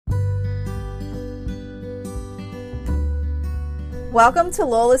Welcome to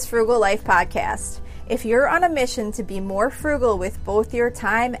Lola's Frugal Life Podcast. If you're on a mission to be more frugal with both your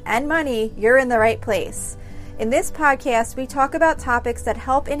time and money, you're in the right place. In this podcast, we talk about topics that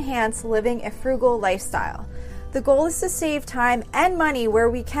help enhance living a frugal lifestyle. The goal is to save time and money where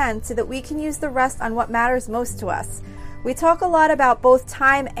we can so that we can use the rest on what matters most to us. We talk a lot about both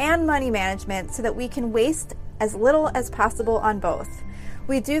time and money management so that we can waste as little as possible on both.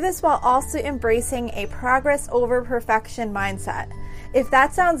 We do this while also embracing a progress over perfection mindset. If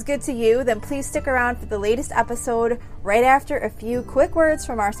that sounds good to you, then please stick around for the latest episode right after a few quick words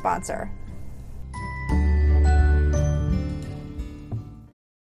from our sponsor.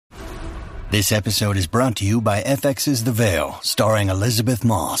 This episode is brought to you by FX's The Veil, starring Elizabeth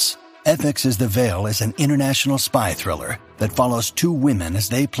Moss. FX's The Veil is an international spy thriller that follows two women as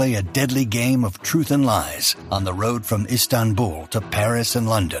they play a deadly game of truth and lies on the road from Istanbul to Paris and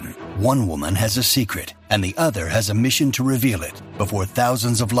London. One woman has a secret, and the other has a mission to reveal it before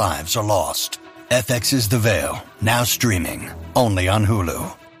thousands of lives are lost. FX's The Veil, now streaming, only on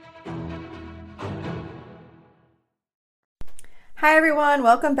Hulu. Hi everyone,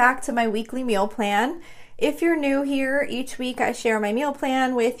 welcome back to my weekly meal plan. If you're new here, each week I share my meal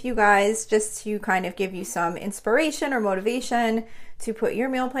plan with you guys just to kind of give you some inspiration or motivation to put your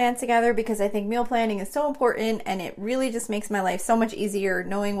meal plan together, because I think meal planning is so important and it really just makes my life so much easier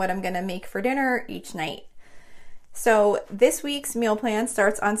knowing what I'm going to make for dinner each night. So this week's meal plan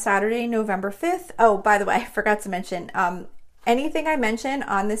starts on Saturday, November 5th. Oh, by the way, I forgot to mention, anything I mention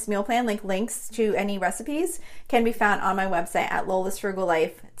on this meal plan, like links to any recipes, can be found on my website at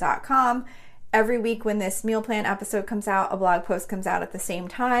lolasfrugallife.com. Every week when this meal plan episode comes out, a blog post comes out at the same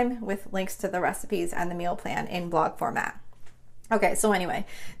time with links to the recipes and the meal plan in blog format. Okay, so anyway,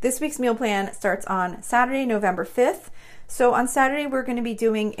 this week's meal plan starts on Saturday, November 5th. So on Saturday, we're going to be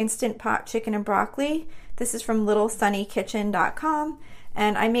doing Instant Pot Chicken and Broccoli. This is from littlesunnykitchen.com.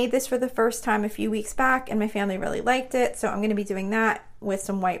 And I made this for the first time a few weeks back, and my family really liked it. So I'm going to be doing that with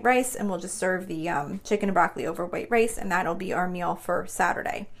some white rice, and we'll just serve the chicken and broccoli over white rice, and that'll be our meal for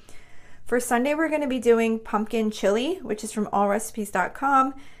Saturday. For Sunday, we're going to be doing pumpkin chili, which is from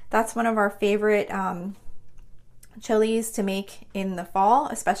allrecipes.com. That's one of our favorite chilies to make in the fall,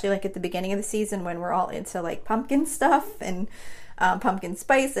 especially like at the beginning of the season when we're all into like pumpkin stuff and pumpkin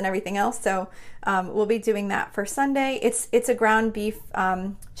spice and everything else. So we'll be doing that for Sunday. It's a ground beef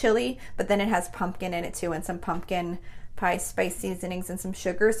chili, but then it has pumpkin in it too, and some pumpkin pie spice seasonings and some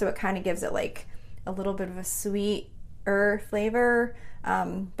sugar. So it kind of gives it like a little bit of a sweeter flavor.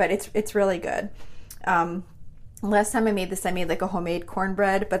 But it's really good. Last time I made this, I made like a homemade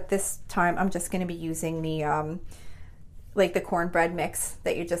cornbread, but this time I'm just going to be using the like the cornbread mix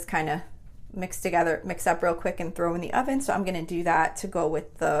that you just kind of mix up real quick and throw in the oven. So I'm going to do that to go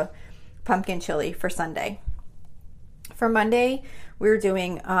with the pumpkin chili for Sunday. For Monday, we're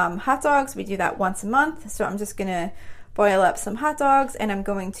doing hot dogs. We do that once a month. So I'm just going to boil up some hot dogs, and I'm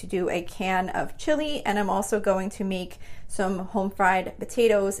going to do a can of chili, and I'm also going to make some home fried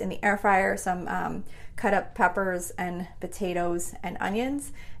potatoes in the air fryer, some cut up peppers and potatoes and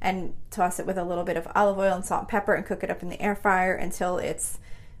onions, and toss it with a little bit of olive oil and salt and pepper and cook it up in the air fryer until it's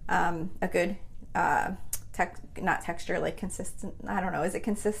a good not texture, like consistent, I don't know, is it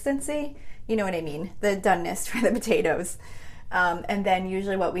consistency? You know what I mean, the doneness for the potatoes. And then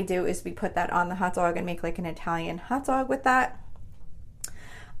usually what we do is we put that on the hot dog and make like an Italian hot dog with that.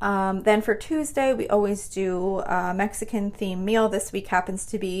 Then for Tuesday, we always do a Mexican themed meal. This week happens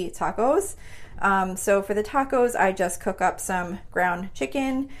to be tacos. So for the tacos, I just cook up some ground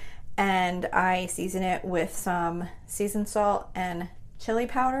chicken and I season it with some seasoned salt and chili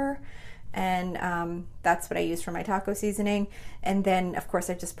powder. And that's what I use for my taco seasoning. And then, of course,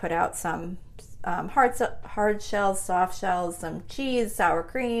 I just put out some hard shells, soft shells, some cheese, sour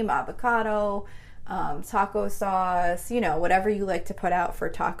cream, avocado, taco sauce, whatever you like to put out for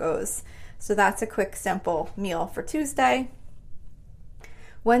tacos. So that's a quick, simple meal for Tuesday.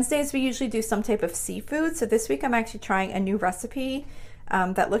 Wednesdays, we usually do some type of seafood. So this week I'm actually trying a new recipe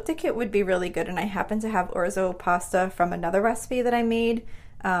that looked like it would be really good. And I happen to have orzo pasta from another recipe that I made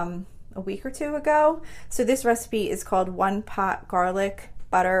a week or two ago. So this recipe is called One Pot Garlic,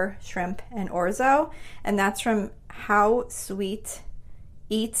 Butter, Shrimp, and Orzo, and that's from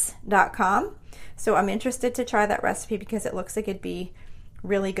howsweeteats.com. So I'm interested to try that recipe because it looks like it'd be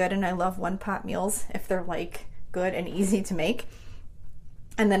really good, and I love one pot meals if they're like good and easy to make.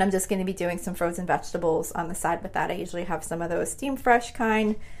 And then I'm just going to be doing some frozen vegetables on the side with that. I usually have some of those steam fresh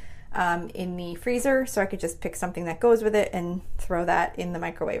kind in the freezer, so I could just pick something that goes with it and throw that in the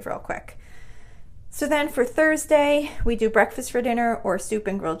microwave real quick. So then for Thursday, we do breakfast for dinner or soup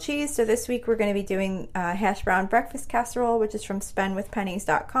and grilled cheese. So this week we're going to be doing hash brown breakfast casserole, which is from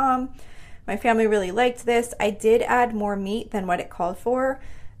spendwithpennies.com. My family really liked this. I did add more meat than what it called for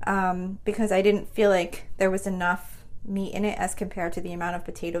because I didn't feel like there was enough meat in it as compared to the amount of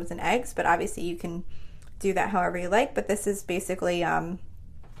potatoes and eggs. But obviously you can do that however you like. But this is basically a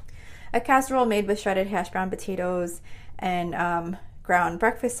casserole made with shredded hash brown potatoes and ground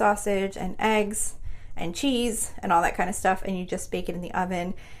breakfast sausage and eggs and cheese and all that kind of stuff, and you just bake it in the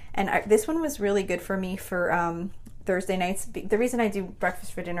oven. And this one was really good for me for Thursday nights. The reason I do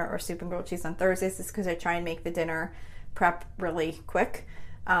breakfast for dinner or soup and grilled cheese on Thursdays is because I try and make the dinner prep really quick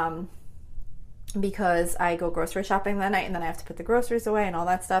because I go grocery shopping that night and then I have to put the groceries away and all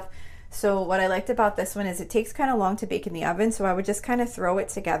that stuff. So what I liked about this one is it takes kind of long to bake in the oven, so I would just kind of throw it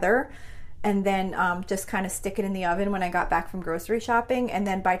together and then just kind of stick it in the oven when I got back from grocery shopping. And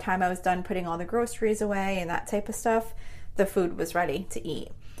then by the time I was done putting all the groceries away and that type of stuff, the food was ready to eat.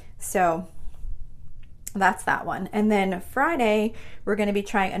 So that's that one. And then Friday, we're going to be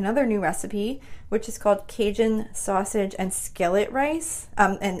trying another new recipe, which is called Cajun sausage and skillet rice,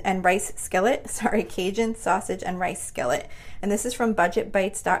 and rice skillet. Sorry, Cajun sausage and rice skillet. And this is from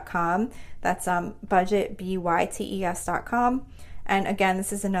budgetbytes.com. That's budgetbytes.com. And again,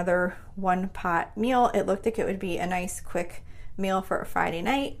 this is another one pot meal. It looked like it would be a nice quick meal for a Friday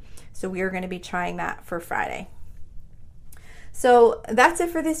night. So we are going to be trying that for Friday. So that's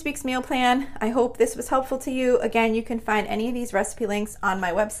it for this week's meal plan. I hope this was helpful to you. Again, you can find any of these recipe links on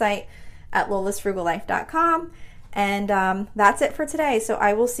my website at lolasfrugallife.com. And that's it for today. So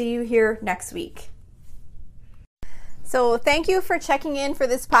I will see you here next week. So thank you for checking in for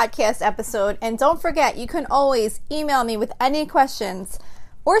this podcast episode. And don't forget, you can always email me with any questions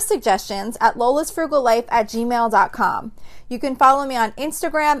or suggestions at lolasfrugallife@gmail.com. You can follow me on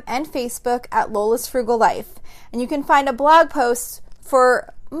Instagram and Facebook at lolasfrugallife. And you can find a blog post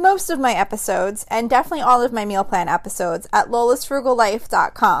for most of my episodes and definitely all of my meal plan episodes at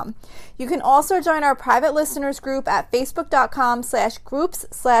lolasfrugallife.com. You can also join our private listeners group at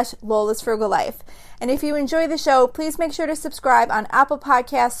facebook.com/groups/lolasfrugallife. And if you enjoy the show, please make sure to subscribe on Apple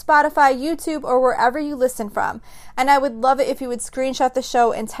Podcasts, Spotify, YouTube, or wherever you listen from. And I would love it if you would screenshot the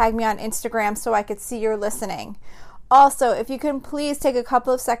show and tag me on Instagram so I could see you're listening. Also, if you can please take a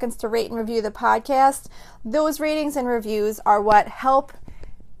couple of seconds to rate and review the podcast. Those ratings and reviews are what help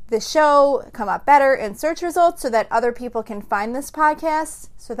the show come up better in search results so that other people can find this podcast.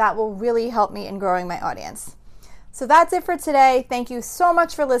 So that will really help me in growing my audience. So that's it for today. Thank you so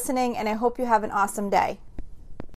much for listening, and I hope you have an awesome day.